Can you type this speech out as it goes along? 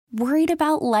Worried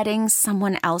about letting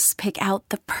someone else pick out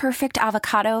the perfect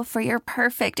avocado for your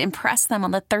perfect impress them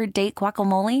on the third date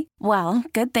guacamole? Well,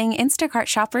 good thing Instacart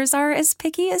shoppers are as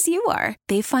picky as you are.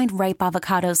 They find ripe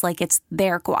avocados like it's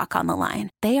their guac on the line.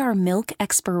 They are milk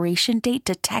expiration date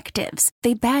detectives.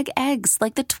 They bag eggs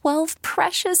like the 12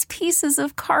 precious pieces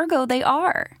of cargo they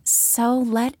are. So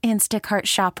let Instacart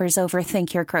shoppers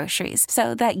overthink your groceries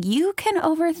so that you can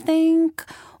overthink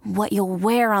what you'll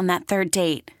wear on that third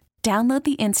date. Download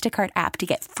the Instacart app to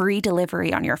get free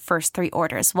delivery on your first 3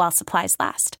 orders while supplies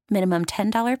last. Minimum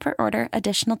 $10 per order.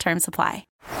 Additional terms apply.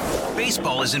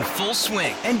 Baseball is in full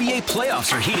swing. NBA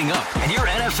playoffs are heating up, and your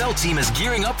NFL team is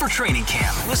gearing up for training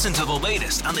camp. Listen to the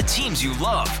latest on the teams you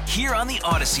love here on the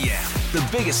Odyssey app. The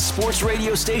biggest sports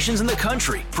radio stations in the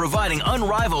country, providing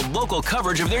unrivaled local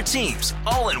coverage of their teams,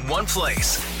 all in one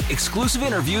place. Exclusive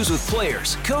interviews with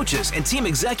players, coaches, and team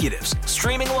executives,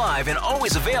 streaming live and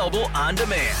always available on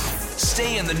demand.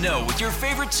 Stay in the know with your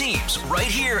favorite teams right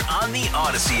here on the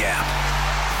Odyssey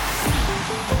app.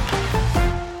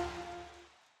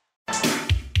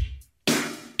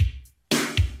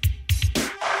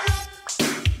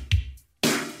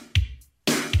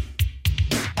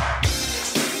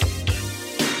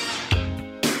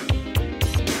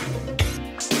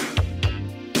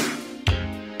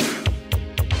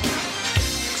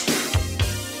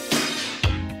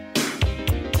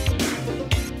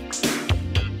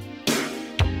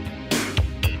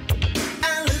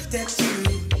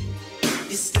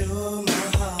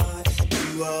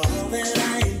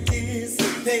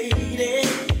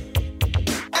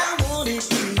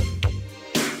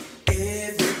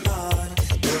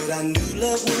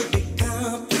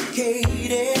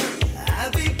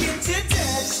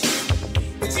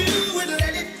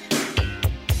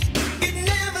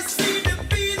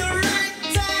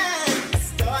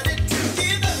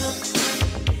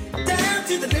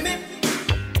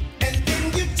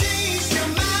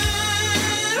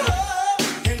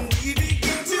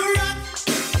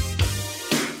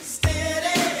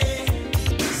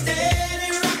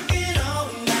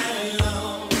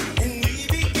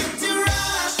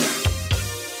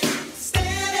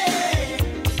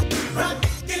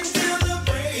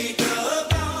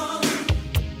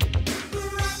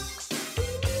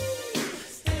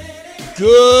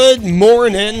 Good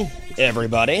morning,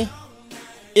 everybody.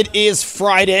 It is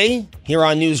Friday here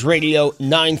on News Radio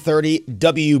 930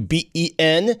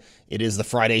 WBEN. It is the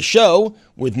Friday show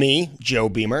with me, Joe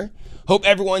Beamer. Hope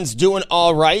everyone's doing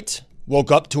all right.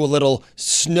 Woke up to a little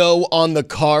snow on the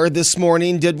car this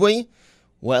morning, did we?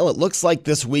 Well, it looks like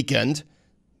this weekend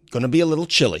going to be a little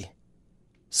chilly.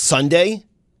 Sunday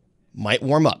might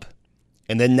warm up.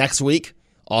 And then next week,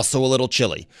 also a little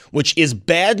chilly, which is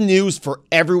bad news for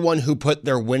everyone who put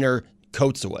their winter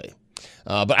coats away.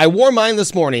 But I wore mine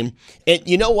this morning, and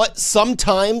you know what?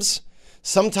 Sometimes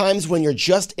when you're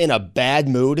just in a bad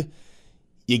mood,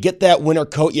 you get that winter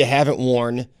coat you haven't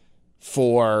worn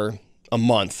for a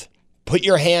month. Put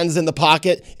your hands in the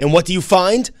pocket, and what do you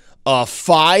find? A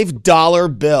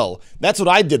 $5 bill. That's what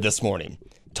I did this morning.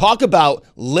 Talk about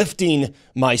lifting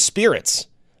my spirits.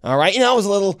 All right, I was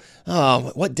a little,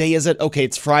 what day is it? Okay,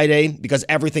 it's Friday because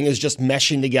everything is just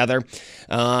meshing together.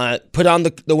 Put on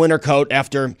the winter coat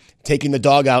after taking the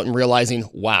dog out and realizing,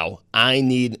 wow, I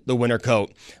need the winter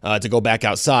coat to go back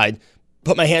outside.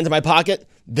 Put my hand in my pocket.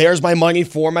 There's my money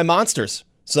for my monsters.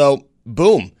 So,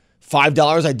 boom,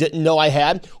 $5 I didn't know I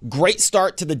had. Great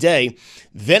start to the day.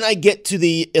 Then I get to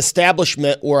the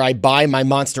establishment where I buy my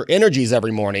Monster Energies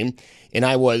every morning, and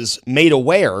I was made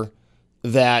aware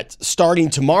that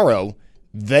starting tomorrow,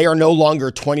 they are no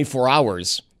longer 24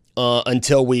 hours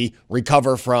until we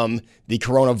recover from the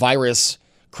coronavirus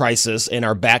crisis and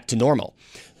are back to normal.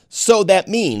 So that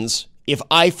means if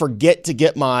I forget to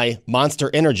get my Monster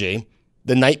Energy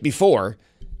the night before,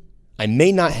 I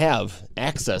may not have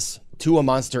access to a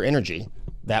Monster Energy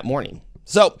that morning.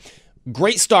 So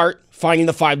great start finding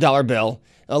the $5 bill.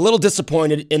 A little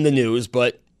disappointed in the news,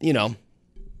 but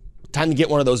time to get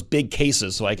one of those big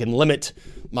cases so I can limit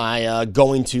my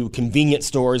going to convenience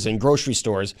stores and grocery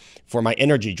stores for my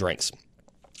energy drinks.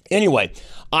 Anyway,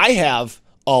 I have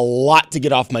a lot to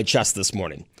get off my chest this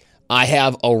morning. I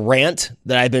have a rant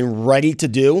that I've been ready to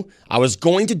do. I was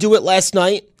going to do it last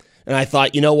night, and I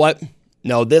thought, you know what?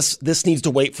 No, this needs to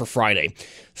wait for Friday.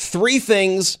 3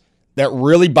 things that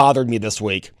really bothered me this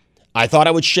week. I thought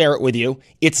I would share it with you.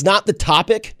 It's not the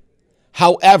topic.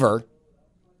 However,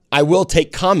 I will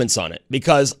take comments on it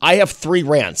because I have 3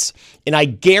 rants, and I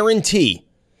guarantee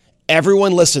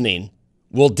everyone listening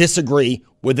will disagree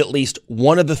with at least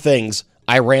one of the things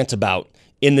I rant about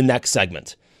in the next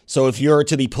segment. So if you're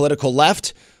to the political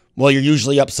left, well, you're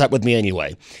usually upset with me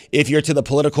anyway. If you're to the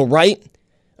political right,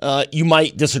 you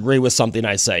might disagree with something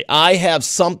I say. I have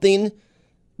something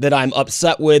that I'm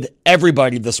upset with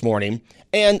everybody this morning,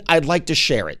 and I'd like to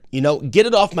share it. Get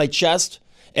it off my chest,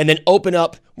 and then open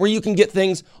up where you can get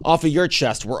things off of your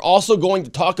chest. We're also going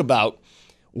to talk about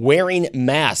wearing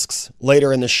masks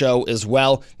later in the show as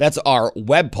well. That's our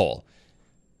web poll.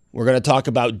 We're going to talk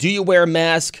about, do you wear a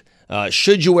mask?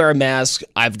 Should you wear a mask?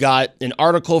 I've got an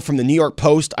article from the New York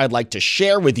Post I'd like to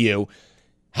share with you.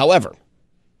 However,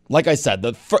 like I said,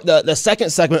 the second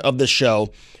segment of the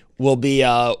show will be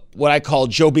what I call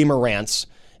Joe Beamer Rants.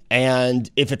 And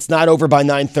if it's not over by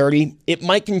 9:30, it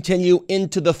might continue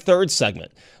into the third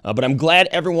segment. But I'm glad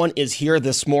everyone is here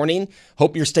this morning.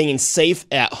 Hope you're staying safe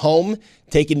at home,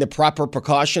 taking the proper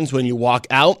precautions when you walk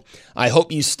out. I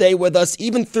hope you stay with us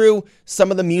even through some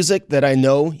of the music that I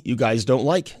know you guys don't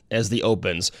like as the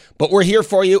opens. But we're here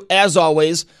for you, as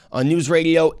always, on News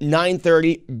Radio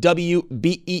 930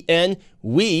 WBEN.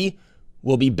 We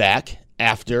will be back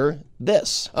after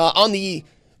this. On the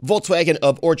Volkswagen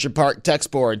of Orchard Park text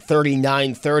board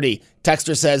 3930.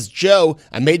 Texter says, Joe,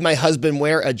 I made my husband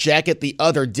wear a jacket the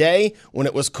other day when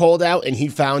it was cold out and he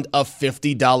found a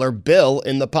 $50 bill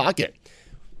in the pocket.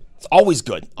 It's always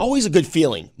good. Always a good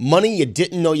feeling. Money you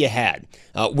didn't know you had.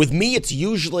 With me, it's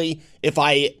usually if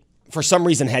I, for some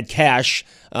reason, had cash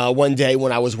one day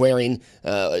when I was wearing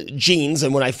jeans,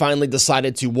 and when I finally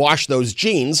decided to wash those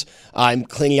jeans, I'm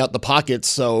cleaning out the pockets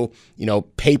so,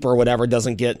 paper or whatever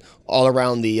doesn't get all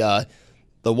around the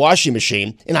washing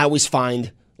machine, and I always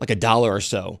find like $1 or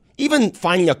so. Even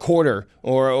finding a quarter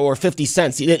or 50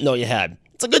 cents you didn't know you had.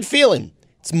 It's a good feeling.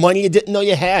 It's money you didn't know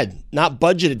you had, not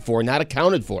budgeted for, not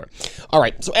accounted for. All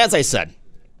right, so as I said,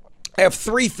 I have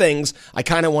three things I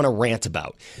kind of want to rant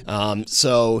about.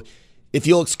 So if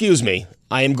you'll excuse me,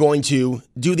 I am going to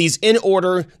do these in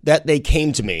order that they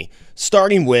came to me,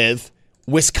 starting with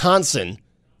Wisconsin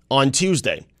on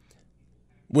Tuesday.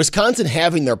 Wisconsin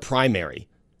having their primary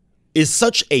is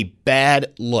such a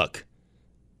bad look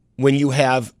when you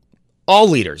have all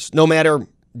leaders, no matter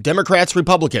Democrats,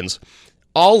 Republicans,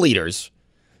 all leaders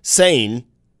saying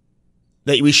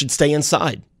that we should stay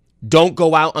inside. Don't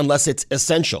go out unless it's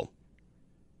essential.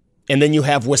 And then you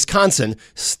have Wisconsin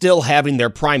still having their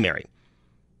primary.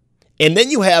 And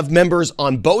then you have members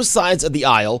on both sides of the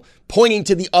aisle pointing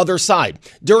to the other side.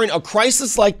 During a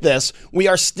crisis like this, we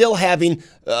are still having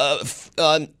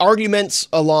arguments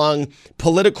along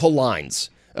political lines,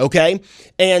 okay?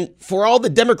 And for all the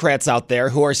Democrats out there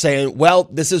who are saying, well,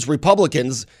 this is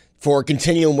Republicans for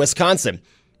continuing Wisconsin,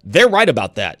 they're right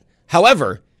about that.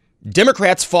 However,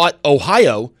 Democrats fought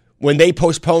Ohio when they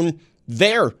postponed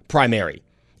their primary.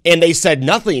 And they said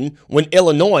nothing when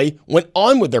Illinois went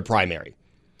on with their primary.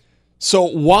 So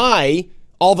why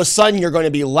all of a sudden you're going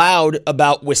to be loud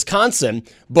about Wisconsin,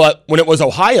 but when it was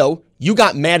Ohio, you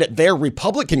got mad at their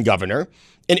Republican governor,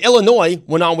 and Illinois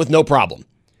went on with no problem?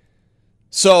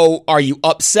 So are you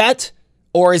upset,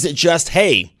 or is it just,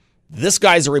 hey, this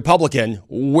guy's a Republican,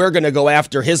 we're going to go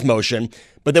after his motion,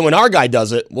 but then when our guy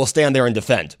does it, we'll stand there and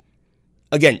defend?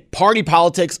 Again, party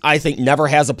politics, I think, never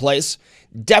has a place.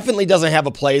 Definitely doesn't have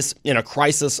a place in a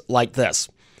crisis like this.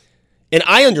 And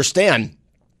I understand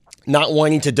not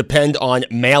wanting to depend on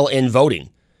mail-in voting.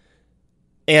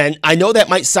 And I know that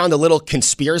might sound a little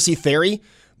conspiracy theory,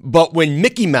 but when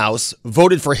Mickey Mouse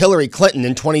voted for Hillary Clinton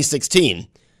in 2016,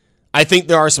 I think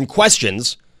there are some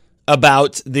questions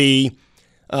about the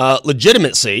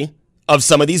legitimacy of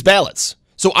some of these ballots.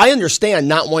 So I understand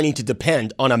not wanting to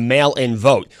depend on a mail-in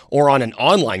vote or on an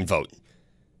online vote,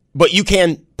 but you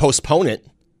can postpone it.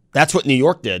 That's what New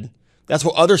York did. That's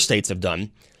what other states have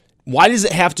done. Why does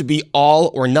it have to be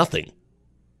all or nothing?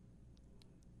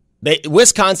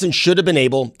 Wisconsin should have been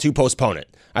able to postpone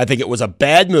it. I think it was a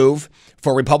bad move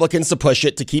for Republicans to push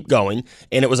it to keep going,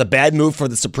 and it was a bad move for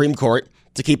the Supreme Court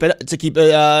to keep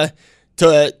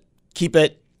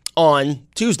it on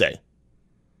Tuesday.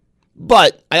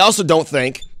 But I also don't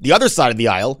think the other side of the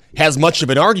aisle has much of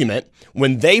an argument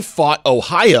when they fought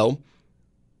Ohio,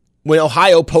 when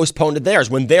Ohio postponed theirs,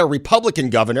 when their Republican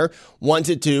governor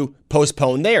wanted to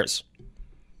postpone theirs.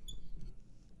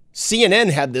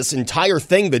 CNN had this entire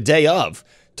thing the day of,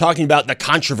 talking about the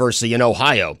controversy in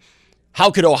Ohio. How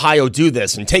could Ohio do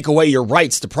this and take away your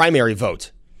rights to primary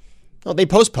vote? Well, they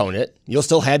postpone it. You'll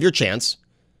still have your chance.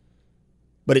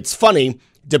 But it's funny,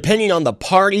 depending on the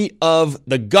party of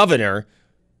the governor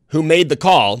who made the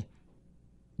call,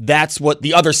 that's what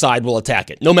the other side will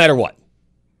attack it, no matter what.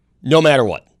 No matter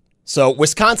what. So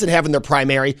Wisconsin having their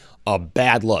primary, a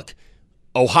bad look.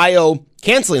 Ohio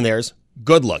canceling theirs,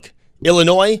 good look.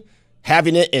 Illinois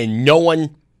having it and no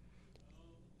one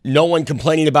no one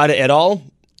complaining about it at all,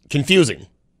 confusing,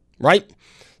 right?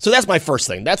 So that's my first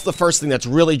thing. That's the first thing that's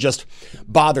really just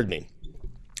bothered me.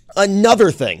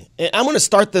 Another thing, and I'm going to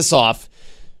start this off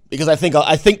because I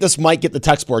think this might get the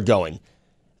text board going.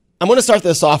 I'm going to start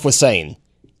this off with saying,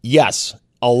 yes,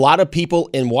 a lot of people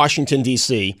in Washington,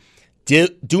 D.C.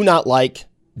 do not like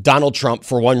Donald Trump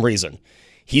for one reason.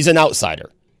 He's an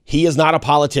outsider. He is not a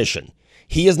politician.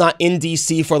 He is not in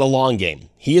D.C. for the long game.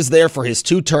 He is there for his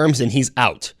 2 terms and he's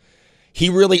out. He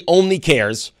really only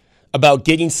cares about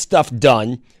getting stuff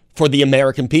done for the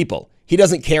American people. He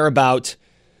doesn't care about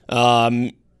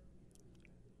the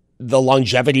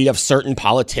longevity of certain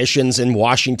politicians in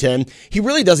Washington. He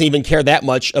really doesn't even care that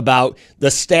much about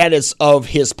the status of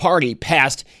his party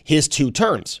past his 2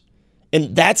 terms.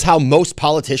 And that's how most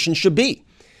politicians should be.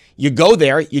 You go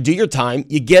there, you do your time,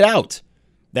 you get out.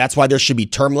 That's why there should be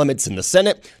term limits in the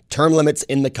Senate, term limits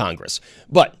in the Congress.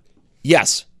 But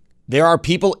yes, there are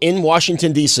people in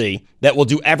Washington, D.C. that will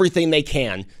do everything they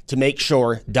can to make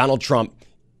sure Donald Trump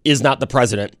is not the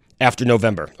president after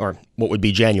November, or what would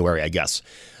be January, I guess.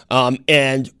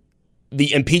 And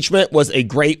the impeachment was a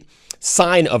great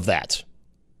sign of that.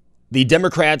 The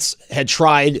Democrats had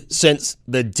tried since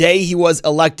the day he was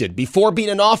elected, before being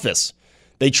in office,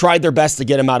 they tried their best to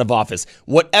get him out of office,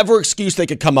 whatever excuse they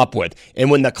could come up with.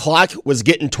 And when the clock was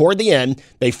getting toward the end,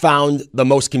 they found the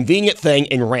most convenient thing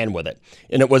and ran with it.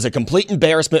 And it was a complete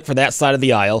embarrassment for that side of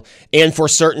the aisle and for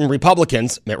certain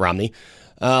Republicans, Mitt Romney,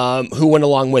 who went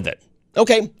along with it.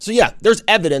 Okay, so yeah, there's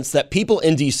evidence that people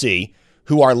in D.C.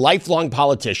 who are lifelong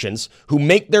politicians, who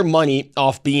make their money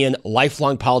off being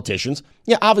lifelong politicians,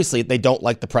 yeah, obviously they don't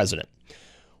like the president.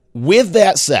 With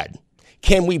that said,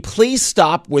 can we please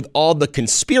stop with all the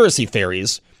conspiracy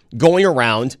theories going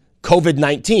around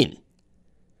COVID-19?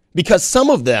 Because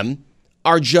some of them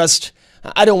are just,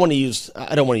 I don't want to use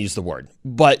the word,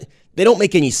 but they don't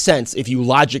make any sense if you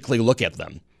logically look at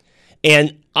them.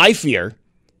 And I fear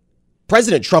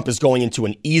President Trump is going into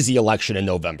an easy election in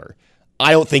November.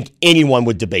 I don't think anyone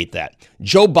would debate that.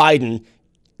 Joe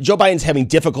Biden's having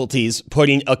difficulties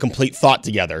putting a complete thought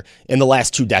together in the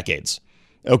last 2 decades.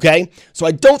 Okay? So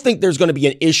I don't think there's going to be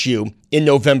an issue in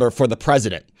November for the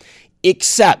president,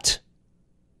 except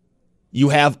you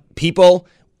have people,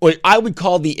 what I would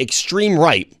call the extreme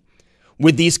right,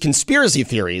 with these conspiracy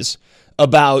theories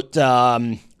about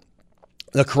the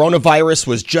coronavirus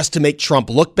was just to make Trump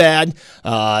look bad.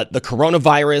 The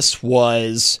coronavirus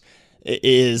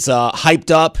is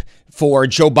hyped up for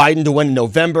Joe Biden to win in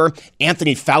November.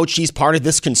 Anthony Fauci's part of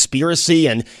this conspiracy,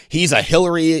 and he's a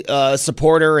Hillary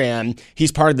supporter, and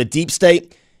he's part of the deep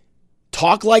state.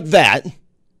 Talk like that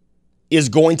is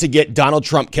going to get Donald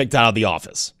Trump kicked out of the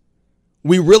office.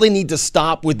 We really need to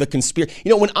stop with the conspiracy. You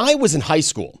know, when I was in high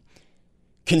school,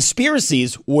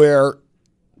 conspiracies were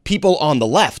people on the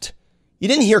left. You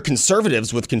didn't hear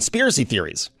conservatives with conspiracy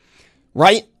theories,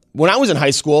 right? When I was in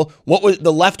high school,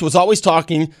 the left was always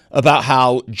talking about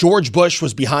how George Bush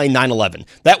was behind 9/11.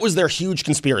 That was their huge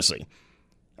conspiracy.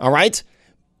 All right?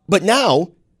 But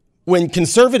now, when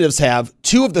conservatives have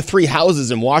 2 of the 3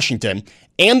 houses in Washington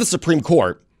and the Supreme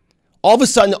Court, all of a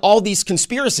sudden, all these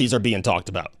conspiracies are being talked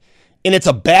about. And it's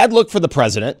a bad look for the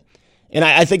president. And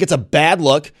I think it's a bad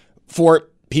look for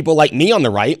people like me on the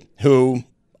right, who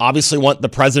obviously want the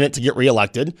president to get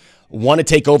reelected, want to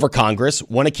take over Congress,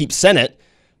 want to keep Senate.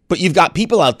 But you've got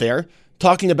people out there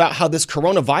talking about how this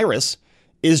coronavirus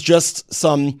is just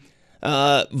some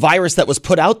virus that was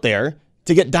put out there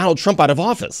to get Donald Trump out of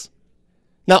office.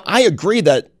 Now, I agree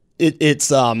that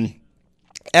it's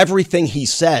everything he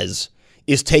says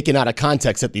is taken out of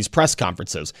context at these press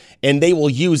conferences, and they will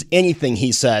use anything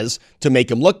he says to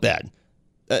make him look bad.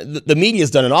 The media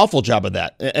has done an awful job of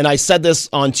that. And I said this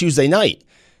on Tuesday night.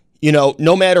 You know,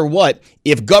 no matter what,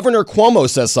 if Governor Cuomo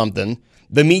says something,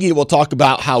 the media will talk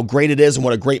about how great it is and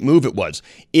what a great move it was.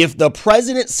 If the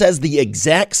president says the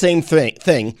exact same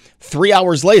thing 3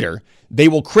 hours later, they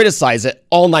will criticize it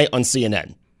all night on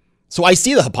CNN. So I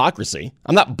see the hypocrisy.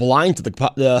 I'm not blind to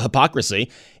the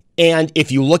hypocrisy. And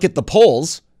if you look at the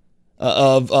polls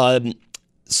of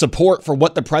support for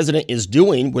what the president is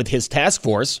doing with his task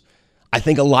force, I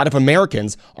think a lot of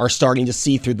Americans are starting to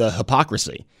see through the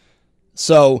hypocrisy.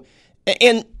 So,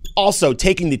 and also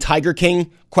taking the Tiger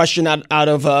King question out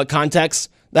of context,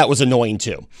 that was annoying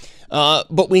too.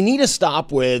 But we need to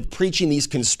stop with preaching these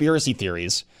conspiracy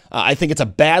theories. I think it's a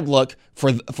bad look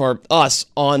for us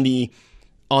on the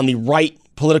right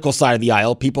political side of the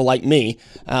aisle, people like me.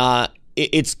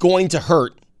 It's going to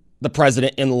hurt the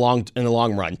president in the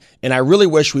long run. And I really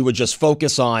wish we would just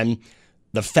focus on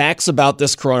the facts about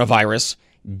this coronavirus,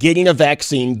 getting a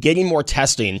vaccine, getting more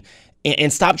testing,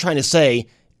 and stop trying to say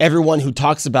everyone who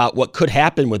talks about what could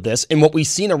happen with this and what we've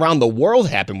seen around the world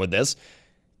happen with this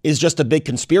is just a big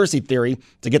conspiracy theory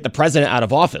to get the president out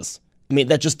of office. I mean,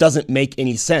 that just doesn't make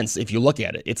any sense if you look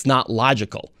at it. It's not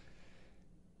logical.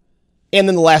 And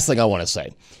then the last thing I want to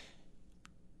say,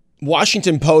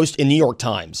 Washington Post and New York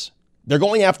Times, they're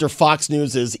going after Fox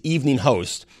News' evening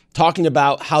host, talking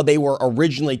about how they were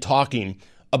originally talking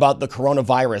about the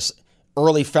coronavirus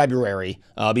early February,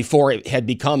 before it had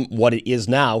become what it is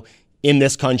now in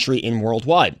this country and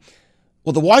worldwide.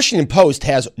 Well, the Washington Post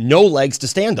has no legs to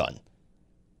stand on,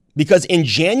 because in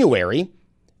January,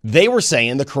 they were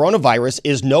saying the coronavirus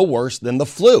is no worse than the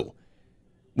flu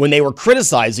when they were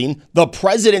criticizing the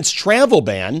president's travel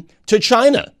ban to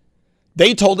China.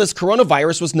 They told us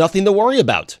coronavirus was nothing to worry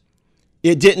about.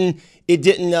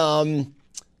 The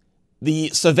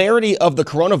severity of the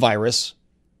coronavirus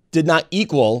did not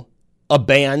equal a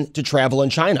ban to travel in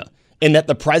China, and that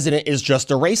the president is just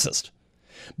a racist.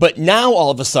 But now all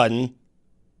of a sudden,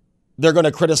 they're going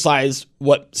to criticize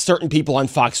what certain people on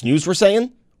Fox News were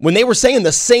saying when they were saying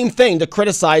the same thing to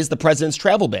criticize the president's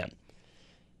travel ban.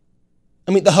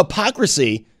 I mean, the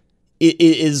hypocrisy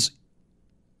is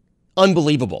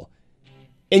unbelievable.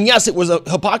 And yes, it was a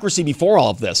hypocrisy before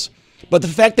all of this, but the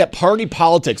fact that party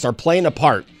politics are playing a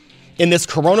part in this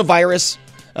coronavirus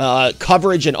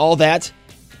coverage and all that,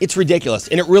 it's ridiculous,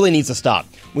 and it really needs to stop.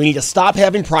 We need to stop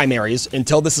having primaries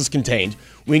until this is contained.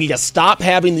 We need to stop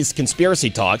having these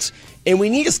conspiracy talks, and we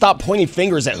need to stop pointing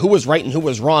fingers at who was right and who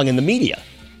was wrong in the media.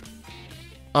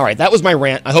 All right, that was my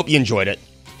rant. I hope you enjoyed it.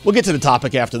 We'll get to the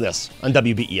topic after this on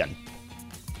WBEN.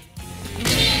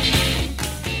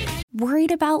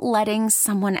 Worried about letting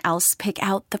someone else pick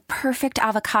out the perfect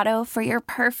avocado for your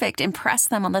perfect impress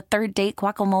them on the third date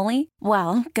guacamole?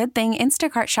 Well, good thing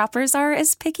Instacart shoppers are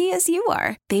as picky as you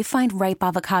are. They find ripe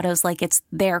avocados like it's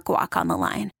their guac on the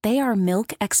line. They are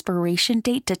milk expiration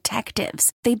date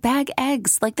detectives. They bag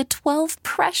eggs like the 12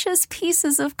 precious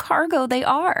pieces of cargo they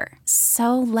are.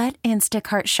 So let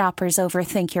Instacart shoppers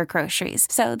overthink your groceries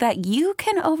so that you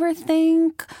can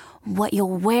overthink what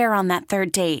you'll wear on that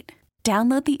third date.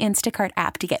 Download the Instacart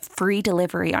app to get free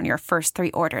delivery on your first 3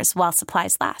 orders while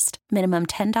supplies last. Minimum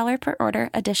 $10 per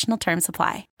order. Additional terms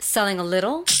apply. Selling a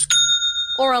little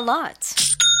or a lot?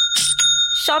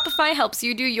 Shopify helps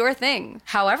you do your thing,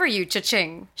 however you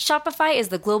cha-ching. Shopify is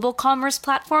the global commerce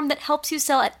platform that helps you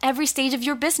sell at every stage of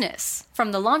your business.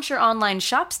 From the launch your online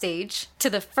shop stage,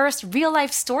 to the first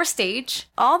real-life store stage,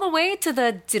 all the way to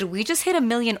the did we just hit 1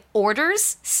 million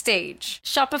orders stage.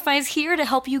 Shopify's here to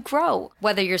help you grow.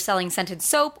 Whether you're selling scented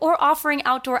soap or offering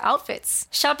outdoor outfits,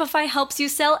 Shopify helps you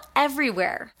sell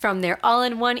everywhere. From their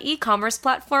all-in-one e-commerce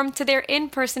platform to their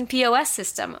in-person POS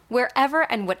system, wherever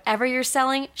and whatever you're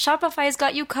selling, Shopify's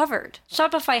got you covered.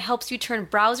 Shopify helps you turn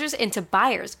browsers into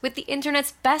buyers with the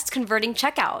internet's best converting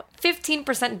checkout.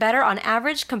 15% better on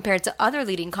average compared to other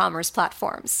leading commerce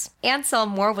platforms. And sell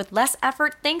more with less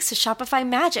effort thanks to Shopify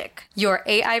Magic, your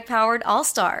AI-powered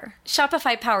all-star.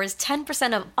 Shopify powers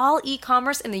 10% of all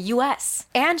e-commerce in the US.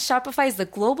 And Shopify is the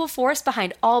global force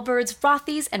behind Allbirds,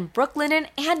 Rothy's, and Brooklinen,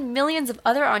 and millions of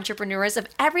other entrepreneurs of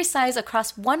every size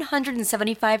across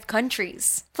 175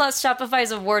 countries. Plus,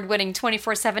 Shopify's award-winning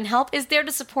 24/7 help is there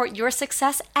to support your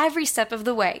success every step of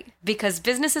the way. Because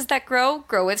businesses that grow,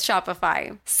 grow with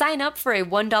Shopify. Sign up for a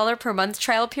 $1 per month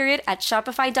trial period at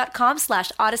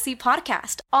shopify.com/Odyssey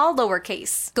Podcast, all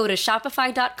lowercase. Go to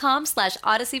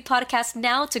shopify.com/Odyssey Podcast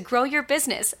now to grow your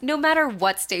business, no matter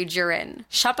what stage you're in.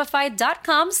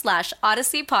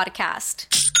 Shopify.com/Odyssey Podcast.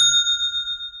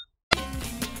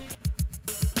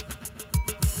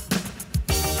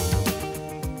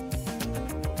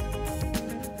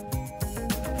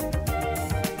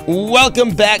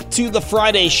 Welcome back to the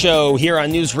Friday Show here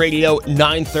on News Radio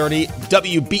 930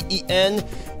 WBEN.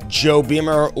 Joe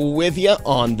Beamer with you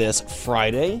on this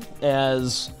Friday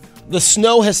as the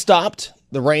snow has stopped.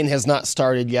 The rain has not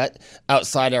started yet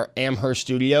outside our Amherst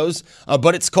studios,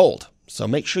 but it's cold. So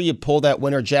make sure you pull that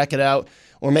winter jacket out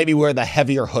or maybe wear the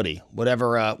heavier hoodie,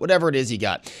 whatever it is you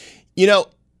got. You know,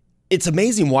 it's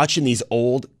amazing watching these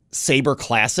old Sabre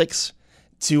classics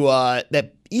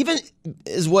that even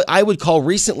is what I would call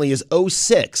recently is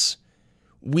 06.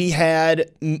 We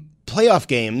had playoff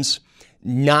games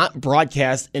not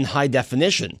broadcast in high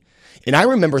definition. And I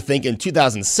remember thinking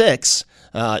 2006,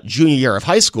 junior year of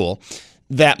high school,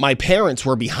 that my parents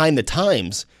were behind the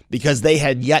times because they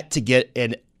had yet to get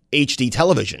an HD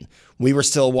television. We were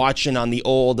still watching on the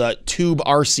old tube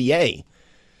RCA.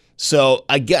 So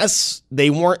I guess they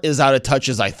weren't as out of touch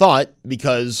as I thought,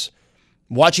 because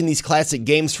watching these classic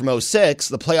games from 06,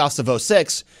 the playoffs of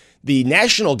 06, the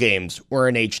national games were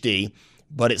in HD,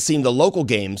 but it seemed the local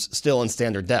games still in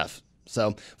standard def.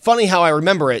 So funny how I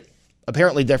remember it.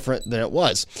 Apparently different than it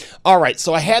was. All right,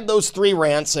 so I had those 3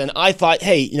 rants, and I thought,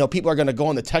 hey, people are going to go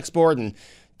on the text board and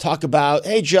talk about,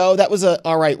 hey, Joe, that was a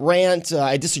all right rant.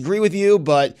 I disagree with you,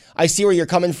 but I see where you're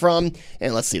coming from.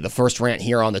 And let's see, the first rant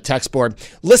here on the text board.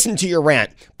 Listen to your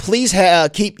rant. Please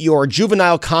keep your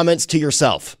juvenile comments to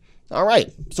yourself. All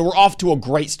right, so we're off to a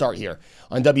great start here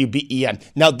on WBEN.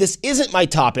 Now, this isn't my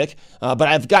topic, but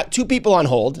I've got 2 people on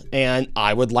hold, and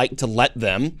I would like to let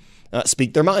them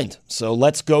speak their mind. So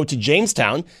let's go to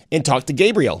Jamestown and talk to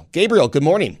Gabriel. Gabriel, good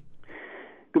morning.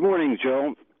 Good morning,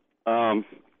 Joe.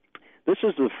 This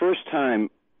is the first time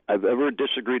I've ever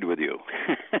disagreed with you.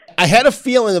 I had a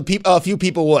feeling a few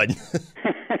people would.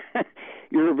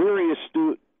 You're a very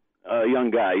astute young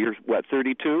guy. You're,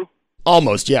 32?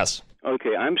 Almost, yes.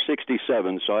 Okay, I'm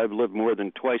 67, so I've lived more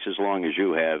than twice as long as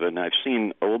you have, and I've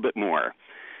seen a little bit more.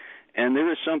 And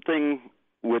there is something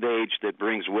with age that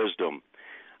brings wisdom.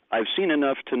 I've seen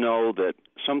enough to know that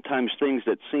sometimes things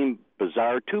that seem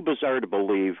bizarre, too bizarre to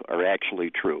believe, are actually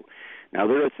true. Now,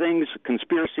 there are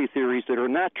conspiracy theories that are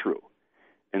not true,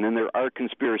 and then there are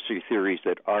conspiracy theories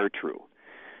that are true.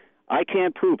 I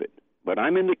can't prove it, but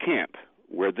I'm in the camp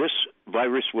where this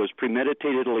virus was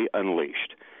premeditatedly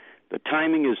unleashed. The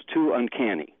timing is too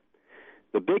uncanny.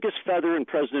 The biggest feather in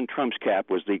President Trump's cap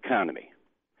was the economy.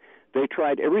 They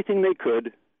tried everything they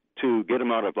could to get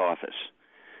him out of office.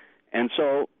 And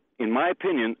so, in my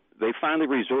opinion, they finally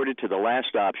resorted to the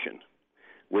last option,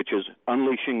 which is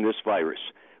unleashing this virus,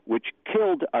 which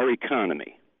killed our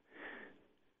economy.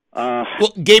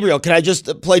 Well, Gabriel, can I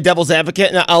just play devil's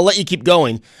advocate? And I'll let you keep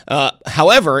going.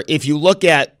 However, if you look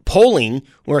at polling,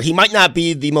 where he might not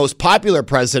be the most popular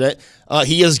president,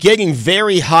 he is getting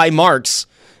very high marks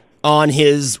on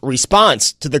his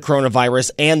response to the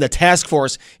coronavirus and the task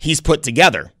force he's put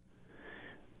together.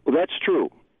 Well, that's true.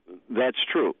 That's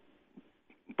true.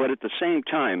 But at the same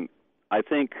time, I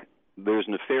think there's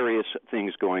nefarious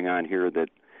things going on here that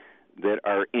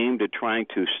are aimed at trying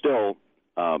to still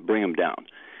bring him down.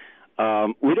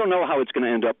 We don't know how it's going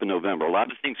to end up in November. A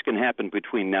lot of things can happen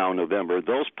between now and November.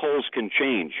 Those polls can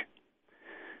change.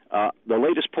 The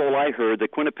latest poll I heard, the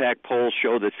Quinnipiac polls,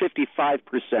 show that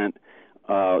 55%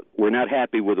 were not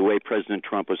happy with the way President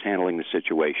Trump was handling the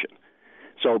situation.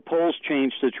 So polls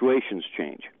change, situations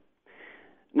change.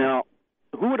 Now,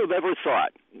 who would have ever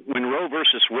thought when Roe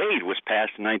versus Wade was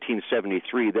passed in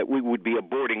 1973 that we would be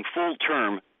aborting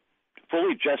full-term,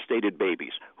 fully gestated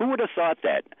babies? Who would have thought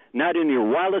that? Not in your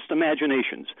wildest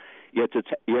imaginations, yet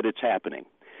it's happening.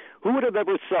 Who would have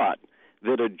ever thought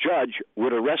that a judge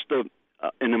would arrest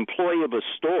an employee of a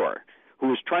store who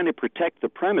was trying to protect the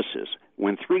premises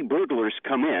when 3 burglars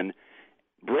come in,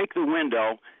 break the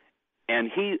window, and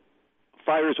he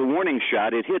fires a warning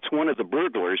shot? It hits one of the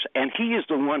burglars, and he is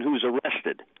the one who's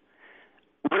arrested.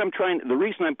 The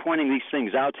reason I'm pointing these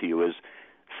things out to you is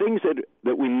things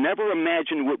that we never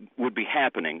imagined would be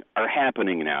happening are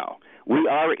happening now. We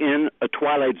are in a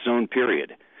twilight zone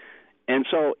period. And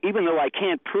so even though I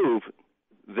can't prove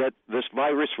that this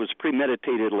virus was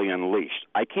premeditatedly unleashed,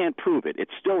 I can't prove it. It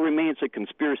still remains a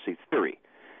conspiracy theory.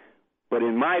 But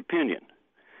in my opinion,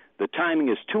 the timing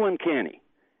is too uncanny.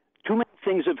 Too many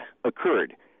things have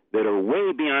occurred that are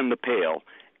way beyond the pale.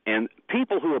 And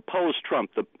people who oppose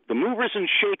Trump, the movers and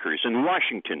shakers in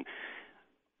Washington,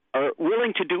 are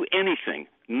willing to do anything.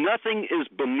 Nothing is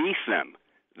beneath them.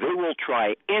 They will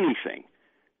try anything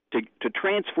to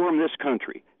transform this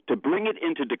country, to bring it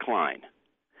into decline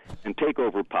and take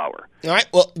over power. All right.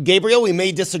 Well, Gabriel, we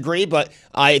may disagree, but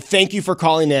I thank you for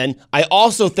calling in. I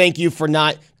also thank you for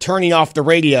not turning off the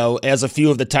radio as a few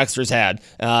of the texters had.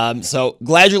 So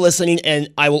glad you're listening, and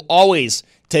I will always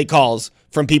take calls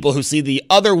from people who see the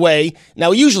other way.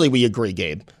 Now, usually we agree,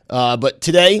 Gabe, but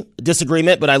today,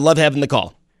 disagreement, but I love having the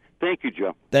call. Thank you,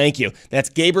 Joe. Thank you. That's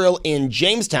Gabriel in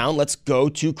Jamestown. Let's go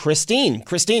to Christine.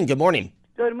 Christine, good morning.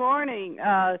 Good morning.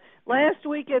 Last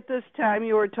week at this time,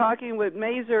 you were talking with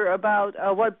Mazer about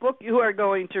what book you are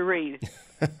going to read,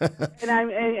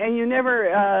 and you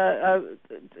never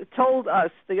told us,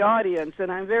 the audience,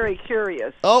 and I'm very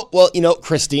curious. Oh, well,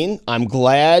 Christine, I'm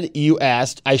glad you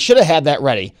asked. I should have had that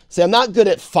ready. See, I'm not good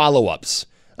at follow-ups,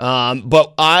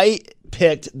 but I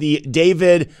picked the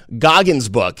David Goggins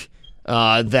book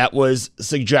that was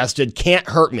suggested, Can't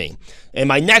Hurt Me. And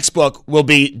my next book will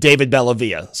be David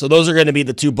Bellavia. So those are going to be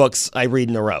the 2 books I read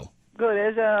in a row. Good.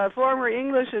 As a former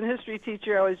English and history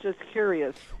teacher, I was just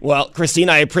curious. Well, Christine,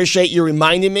 I appreciate you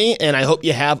reminding me, and I hope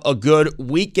you have a good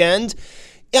weekend.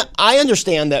 Yeah, I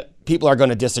understand that people are going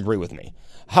to disagree with me.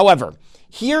 However,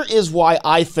 here is why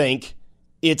I think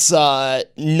it's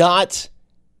not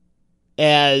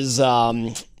as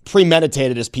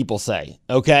premeditated as people say,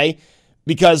 okay?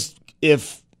 Because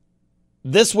if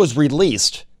this was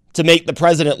released to make the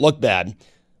president look bad,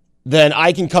 then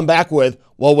I can come back with,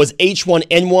 well, was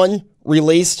H1N1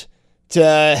 released to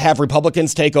have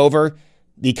Republicans take over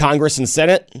the Congress and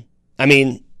Senate? I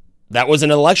mean, that was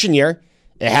an election year.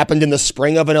 It happened in the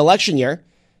spring of an election year,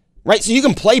 right? So you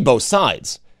can play both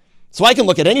sides. So I can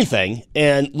look at anything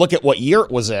and look at what year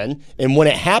it was in and when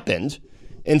it happened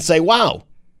and say, wow,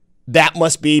 that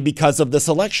must be because of this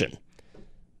election.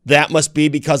 That must be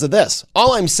because of this.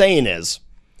 All I'm saying is,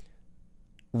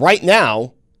 right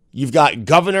now, you've got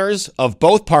governors of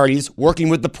both parties working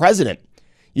with the president.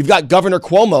 You've got Governor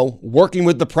Cuomo working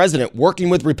with the president, working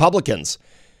with Republicans.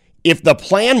 If the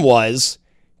plan was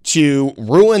to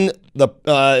ruin the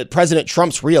President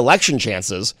Trump's reelection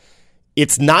chances,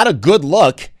 it's not a good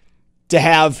look to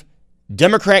have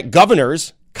Democrat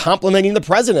governors complimenting the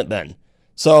president then.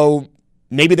 So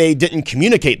maybe they didn't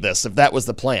communicate this if that was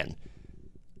the plan.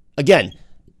 Again,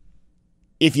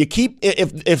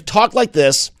 if talk like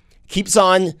this keeps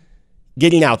on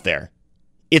getting out there,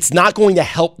 it's not going to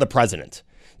help the president.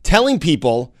 Telling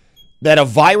people that a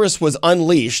virus was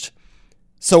unleashed,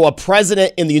 so a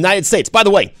president in the United States, by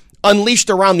the way, unleashed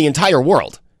around the entire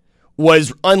world,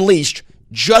 was unleashed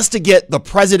just to get the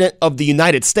president of the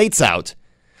United States out,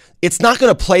 it's not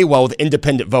going to play well with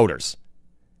independent voters.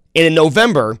 And in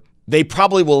November, they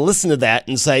probably will listen to that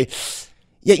and say,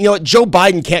 yeah, you know what, Joe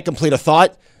Biden can't complete a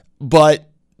thought, but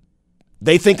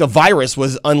they think a virus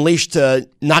was unleashed to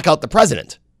knock out the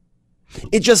president.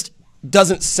 It just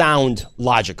doesn't sound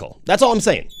logical. That's all I'm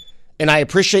saying. And I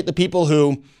appreciate the people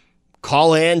who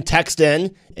call in, text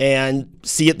in, and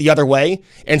see it the other way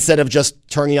instead of just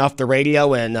turning off the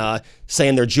radio and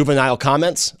saying their juvenile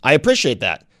comments. I appreciate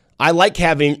that. I like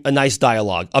having a nice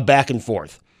dialogue, a back and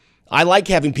forth. I like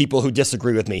having people who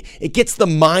disagree with me. It gets the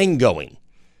mind going,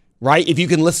 right? If you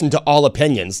can listen to all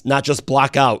opinions, not just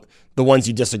block out the ones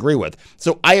you disagree with.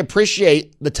 So I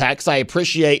appreciate the text. I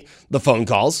appreciate the phone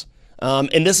calls.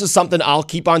 And this is something I'll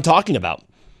keep on talking about.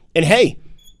 And hey,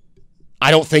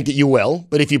 I don't think that you will,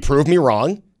 but if you prove me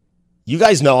wrong, you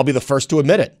guys know I'll be the first to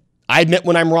admit it. I admit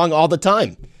when I'm wrong all the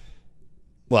time.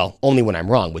 Well, only when I'm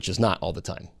wrong, which is not all the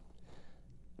time.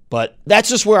 But that's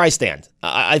just where I stand.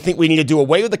 I think we need to do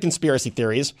away with the conspiracy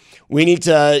theories. We need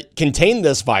to contain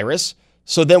this virus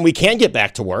so then we can get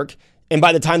back to work. And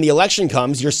by the time the election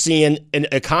comes, you're seeing an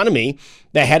economy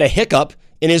that had a hiccup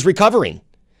and is recovering.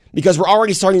 Because we're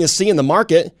already starting to see in the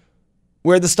market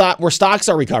where stocks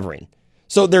are recovering.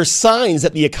 So there's signs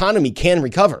that the economy can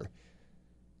recover.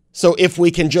 So if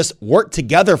we can just work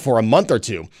together for a month or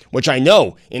two, which I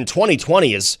know in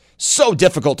 2020 is so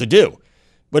difficult to do,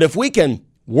 but if we can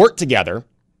work together,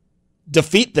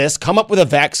 defeat this, come up with a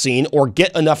vaccine, or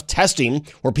get enough testing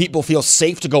where people feel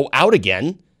safe to go out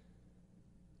again,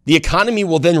 the economy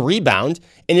will then rebound.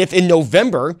 And if in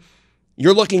November,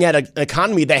 you're looking at an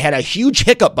economy that had a huge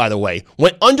hiccup, by the way,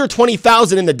 went under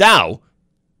 20,000 in the Dow,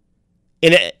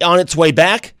 and on its way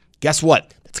back, guess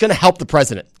what? It's going to help the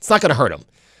president. It's not going to hurt him.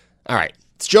 All right,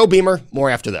 it's Joe Beamer. More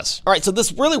after this. All right, so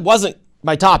this really wasn't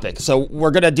my topic, so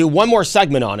we're going to do one more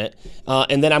segment on it,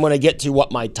 and then I'm going to get to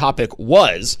what my topic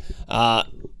was.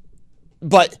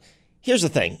 But here's the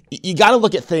thing. You got to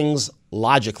look at things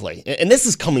logically, and this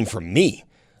is coming from me.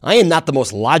 I am not the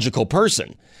most logical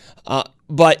person,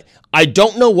 but I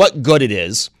don't know what good it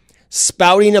is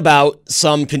spouting about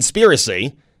some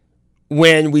conspiracy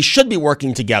when we should be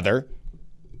working together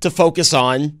to focus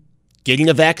on getting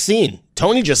a vaccine.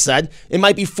 Tony just said it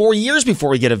might be 4 years before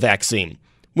we get a vaccine.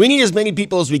 We need as many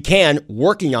people as we can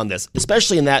working on this,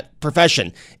 especially in that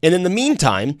profession. And in the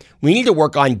meantime, we need to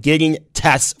work on getting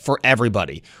tests for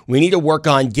everybody. We need to work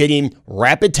on getting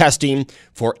rapid testing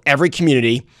for every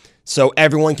community so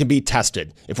everyone can be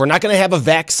tested. If we're not going to have a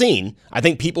vaccine, I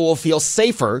think people will feel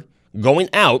safer going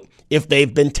out if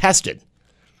they've been tested.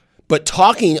 But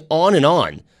talking on and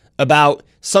on about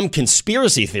some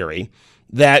conspiracy theory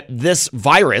that this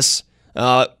virus,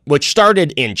 which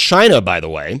started in China, by the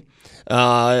way,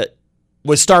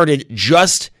 was started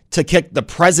just to kick the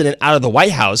president out of the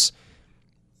White House,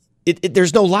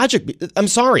 there's no logic. I'm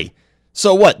sorry.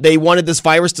 So what? They wanted this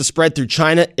virus to spread through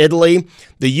China, Italy,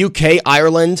 the UK,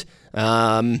 Ireland,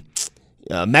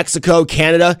 Mexico,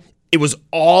 Canada. It was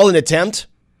all an attempt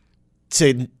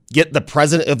to get the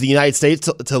president of the United States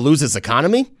to lose his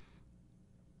economy?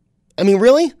 I mean,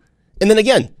 really? And then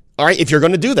again, all right, if you're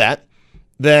going to do that,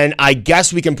 then I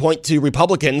guess we can point to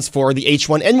Republicans for the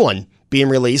H1N1 being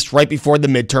released right before the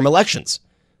midterm elections.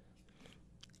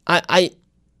 I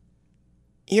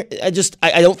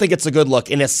don't think it's a good look.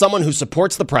 And as someone who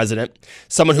supports the president,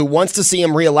 someone who wants to see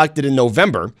him reelected in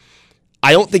November,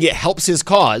 I don't think it helps his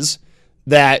cause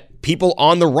that people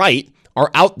on the right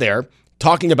are out there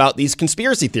talking about these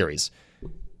conspiracy theories.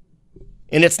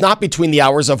 And it's not between the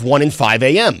hours of 1 and 5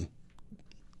 a.m.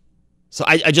 So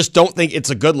I just don't think it's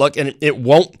a good look, and it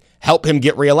won't help him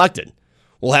get reelected.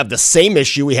 We'll have the same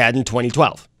issue we had in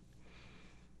 2012.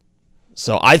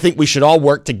 So I think we should all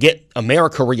work to get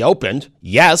America reopened,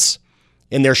 yes,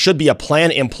 and there should be a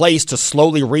plan in place to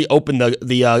slowly reopen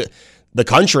the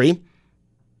country.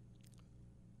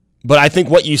 But I think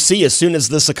what you see as soon as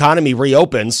this economy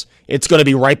reopens, it's going to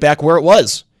be right back where it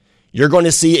was. You're going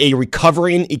to see a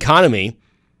recovering economy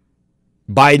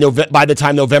by the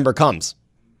time November comes.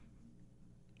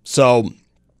 So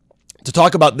to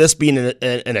talk about this being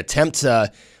an attempt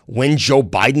to win Joe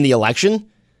Biden the election,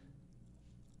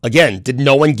 again, did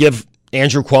no one give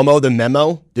Andrew Cuomo the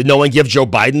memo? Did no one give Joe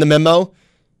Biden the memo?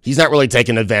 He's not really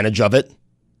taking advantage of it.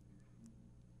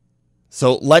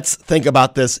 So let's think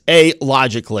about this, A,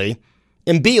 logically,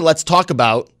 and B, let's talk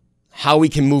about how we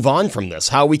can move on from this,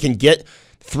 how we can get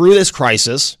through this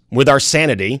crisis with our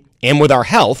sanity and with our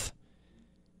health,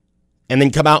 and then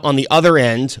come out on the other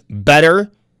end better,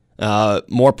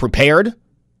 more prepared,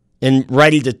 and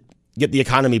ready to get the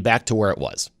economy back to where it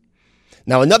was.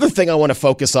 Now, another thing I want to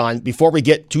focus on before we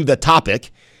get to the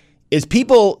topic is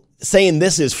people saying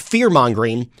this is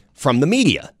fear-mongering from the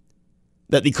media,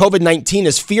 that the COVID-19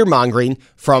 is fear-mongering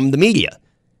from the media.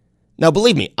 Now,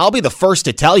 believe me, I'll be the first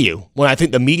to tell you when I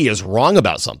think the media is wrong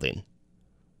about something.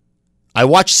 I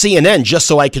watch CNN just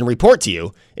so I can report to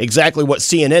you exactly what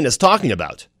CNN is talking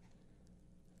about.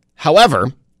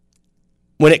 However,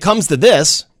 when it comes to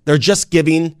this, they're just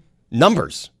giving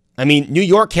numbers. I mean, New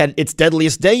York had its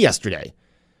deadliest day yesterday.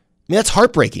 I mean, that's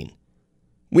heartbreaking.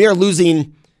 We are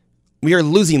losing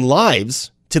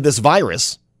lives to this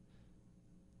virus.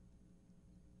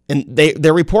 And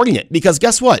they're reporting it because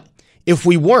guess what? If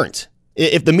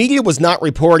the media was not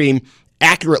reporting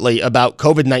accurately about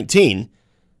COVID-19,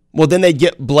 well, then they'd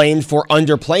get blamed for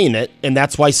underplaying it. And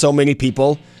that's why so many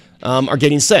people are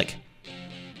getting sick.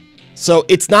 So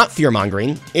it's not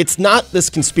fear-mongering. It's not this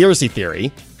conspiracy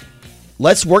theory.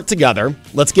 Let's work together.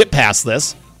 Let's get past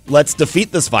this. Let's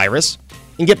defeat this virus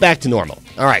and get back to normal.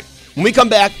 All right. When we come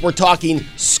back, we're talking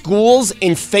schools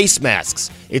and face masks.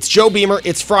 It's Joe Beamer.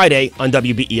 It's Friday on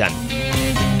WBEN.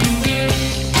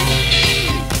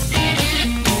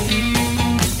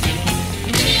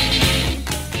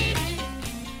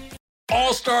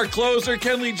 All-star closer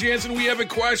Kenley Jansen, we have a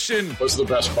question. What's the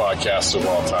best podcast of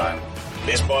all time?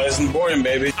 Baseball isn't boring,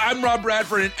 baby. I'm Rob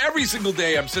Bradford, and every single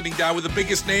day I'm sitting down with the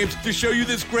biggest names to show you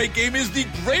this great game is the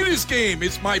greatest game.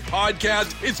 It's my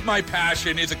podcast. It's my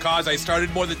passion. It's a cause I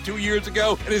started more than 2 years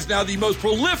ago and is now the most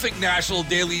prolific national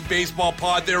daily baseball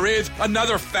pod there is.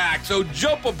 Another fact, so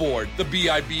jump aboard the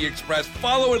BIB Express.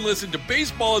 Follow and listen to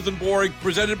Baseball Isn't Boring,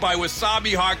 presented by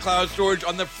Wasabi Hot Cloud Storage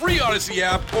on the free Odyssey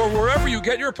app or wherever you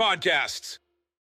get your podcasts.